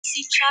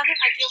each other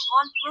at your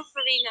home-proof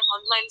arena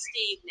on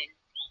Wednesday evening.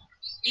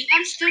 The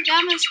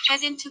Amsterdammers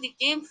head into the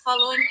game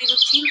following a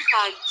routine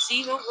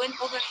 5-0 win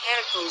over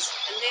Heracles,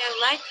 and they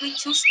are likely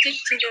to stick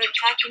to their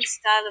attacking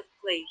style of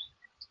play.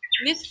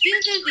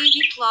 Midfielder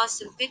Davy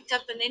Klaassen picked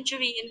up an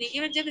injury in the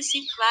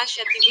Eredivisie clash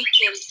at the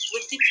weekend,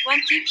 with the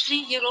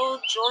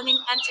 23-year-old joining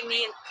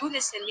Anthony and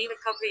Kudus in the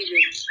recovery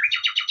room.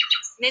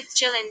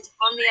 Midtjylland,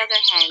 on the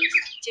other hand,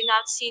 do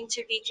not seem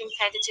to be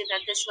competitive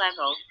at this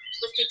level,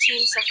 with the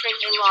team suffering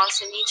a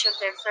loss in each of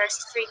their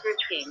first three group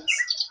games.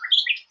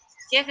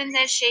 Given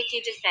their shaky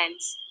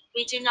defense,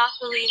 we do not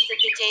believe that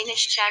the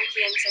Danish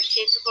champions are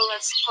capable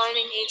of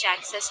spoiling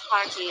Ajax's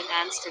party in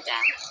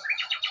Amsterdam.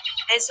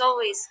 As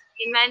always,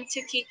 a man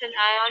to keep an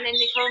eye on in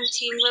the home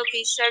team will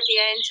be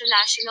Serbia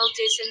international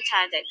Dusan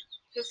Tadic,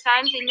 who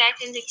found the net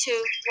in the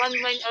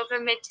 2-1 win over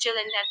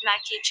Midtjylland at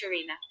Makic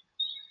Arena.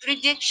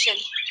 Prediction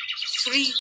 3